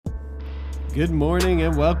Good morning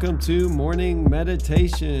and welcome to Morning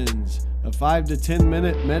Meditations, a 5 to 10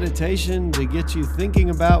 minute meditation to get you thinking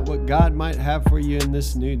about what God might have for you in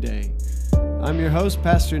this new day. I'm your host,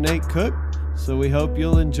 Pastor Nate Cook, so we hope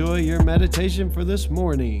you'll enjoy your meditation for this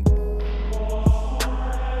morning.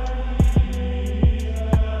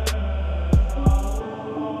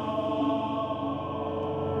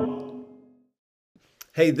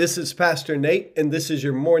 Hey, this is Pastor Nate, and this is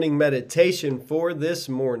your morning meditation for this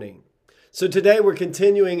morning. So today we're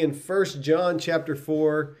continuing in 1 John chapter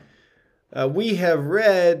 4. We have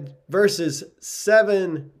read verses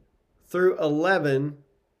 7 through 11.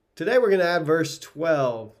 Today we're going to add verse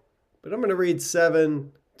 12, but I'm going to read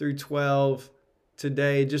 7 through 12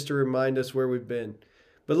 today just to remind us where we've been.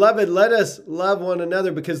 Beloved, let us love one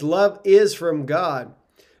another because love is from God.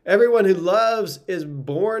 Everyone who loves is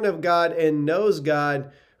born of God and knows God.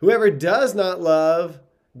 Whoever does not love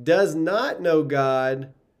does not know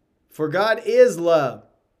God, for God is love.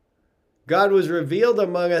 God was revealed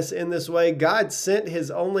among us in this way. God sent his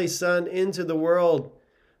only Son into the world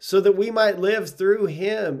so that we might live through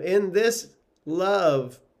him. In this is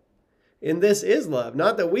love.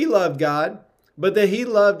 Not that we loved God, but that he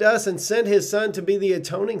loved us and sent his Son to be the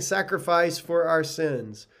atoning sacrifice for our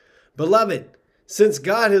sins. Beloved, since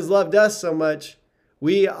God has loved us so much,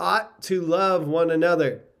 we ought to love one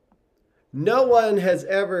another. No one has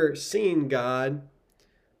ever seen God.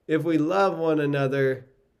 If we love one another,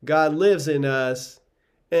 God lives in us,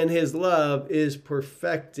 and his love is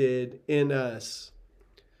perfected in us.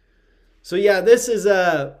 So this is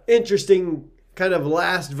a interesting kind of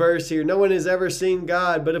last verse here. No one has ever seen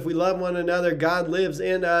God, but if we love one another, God lives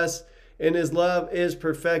in us, and his love is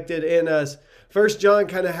perfected in us. 1 John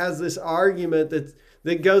kind of has this argument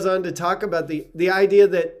that goes on to talk about the idea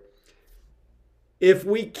that if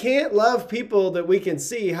we can't love people that we can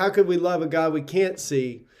see, how could we love a God we can't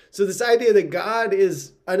see? So this idea that God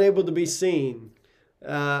is unable to be seen.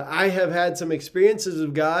 I have had some experiences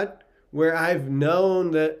of God where I've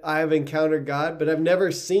known that I've encountered God, but I've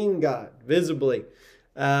never seen God visibly.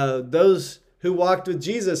 Those who walked with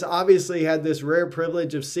Jesus obviously had this rare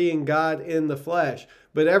privilege of seeing God in the flesh,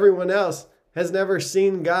 but everyone else has never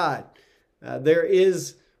seen God.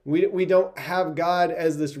 We don't have God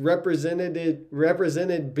as this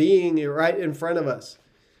represented being right in front of us.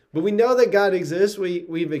 But we know that God exists.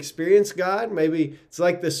 We've experienced God. Maybe it's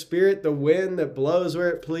like the Spirit, the wind that blows where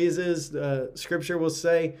it pleases. Scripture will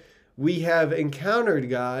say we have encountered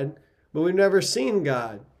God, but we've never seen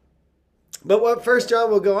God. But what 1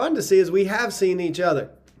 John will go on to see is we have seen each other.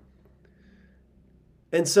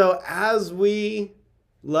 And so as we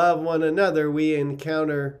love one another, we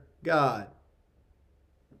encounter God.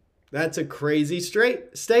 That's a crazy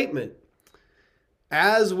statement.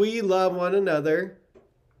 As we love one another,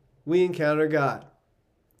 we encounter God.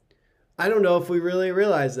 I don't know if we really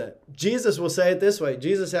realize that. Jesus will say it this way.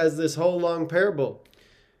 Jesus has this whole long parable.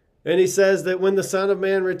 And he says that when the Son of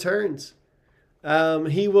Man returns,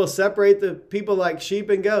 he will separate the people like sheep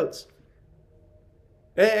and goats.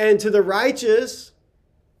 And to the righteous,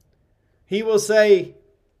 he will say,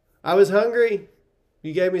 I was hungry.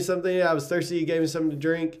 You gave me something. I was thirsty. You gave me something to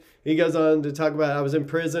drink. He goes on to talk about I was in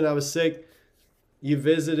prison. I was sick. You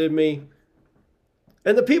visited me.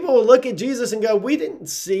 And the people will look at Jesus and go, we didn't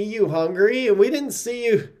see you hungry, and we didn't see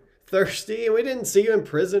you thirsty, and we didn't see you in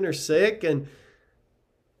prison or sick. And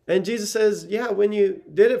Jesus says, yeah, when you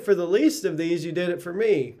did it for the least of these, you did it for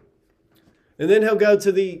me. And then he'll go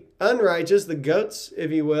to the unrighteous, the goats, if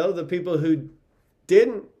you will, the people who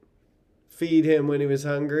didn't feed him when he was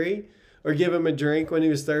hungry, or give him a drink when he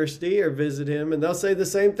was thirsty, or visit him. And they'll say the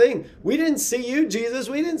same thing. We didn't see you, Jesus.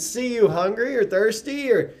 We didn't see you hungry or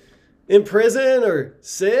thirsty or in prison or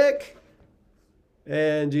sick.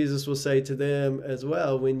 And Jesus will say to them as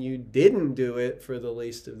well, when you didn't do it for the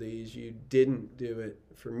least of these, you didn't do it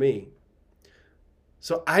for me.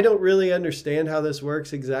 So I don't really understand how this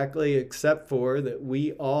works exactly, except for that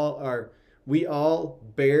we all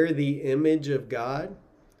bear the image of God.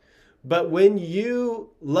 But when you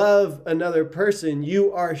love another person,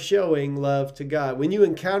 you are showing love to God. When you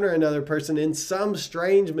encounter another person in some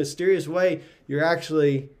strange, mysterious way, you're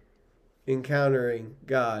actually encountering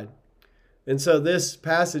God. And so this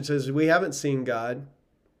passage says we haven't seen God,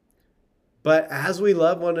 but as we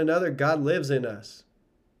love one another, God lives in us,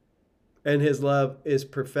 and his love is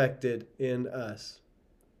perfected in us.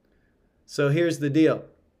 So here's the deal.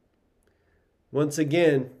 Once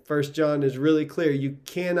again, 1 John is really clear. You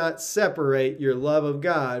cannot separate your love of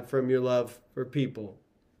God from your love for people.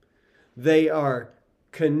 They are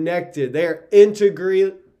connected. They are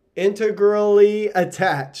integrally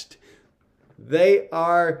attached. They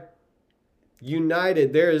are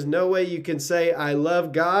united. There is no way you can say, I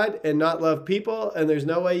love God and not love people. And there's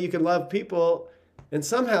no way you can love people and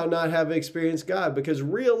somehow not have experienced God, because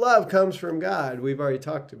real love comes from God. We've already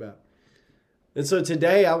talked about. And so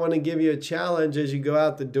today I want to give you a challenge as you go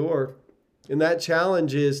out the door. And that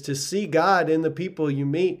challenge is to see God in the people you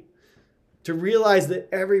meet, to realize that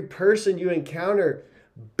every person you encounter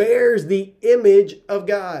bears the image of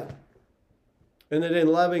God. And that in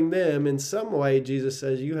loving them, in some way, Jesus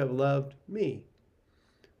says, you have loved me.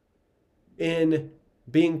 In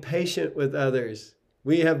being patient with others,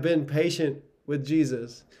 we have been patient with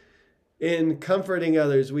Jesus. In comforting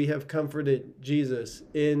others, we have comforted Jesus.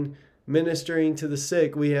 In ministering to the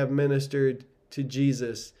sick, we have ministered to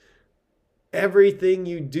Jesus. Everything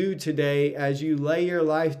you do today, as you lay your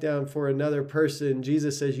life down for another person,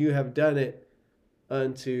 Jesus says, you have done it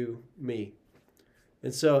unto me.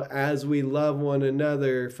 And so as we love one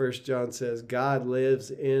another, 1 John says, God lives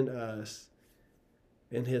in us,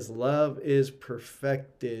 and his love is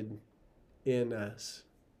perfected in us.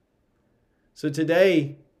 So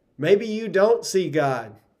today, maybe you don't see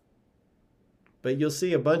God, but you'll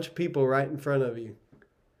see a bunch of people right in front of you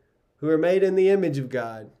who are made in the image of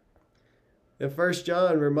God. And 1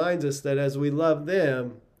 John reminds us that as we love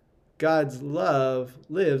them, God's love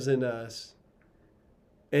lives in us.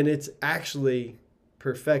 And it's actually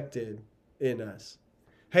perfected in us.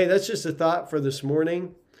 Hey, that's just a thought for this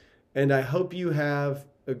morning, and I hope you have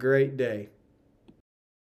a great day.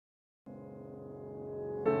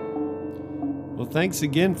 Well, thanks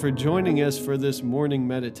again for joining us for this morning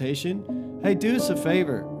meditation. Hey, do us a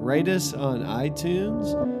favor, rate us on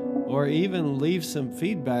iTunes, or even leave some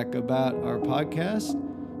feedback about our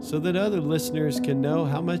podcast so that other listeners can know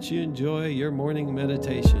how much you enjoy your morning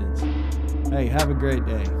meditations. Hey, have a great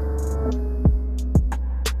day.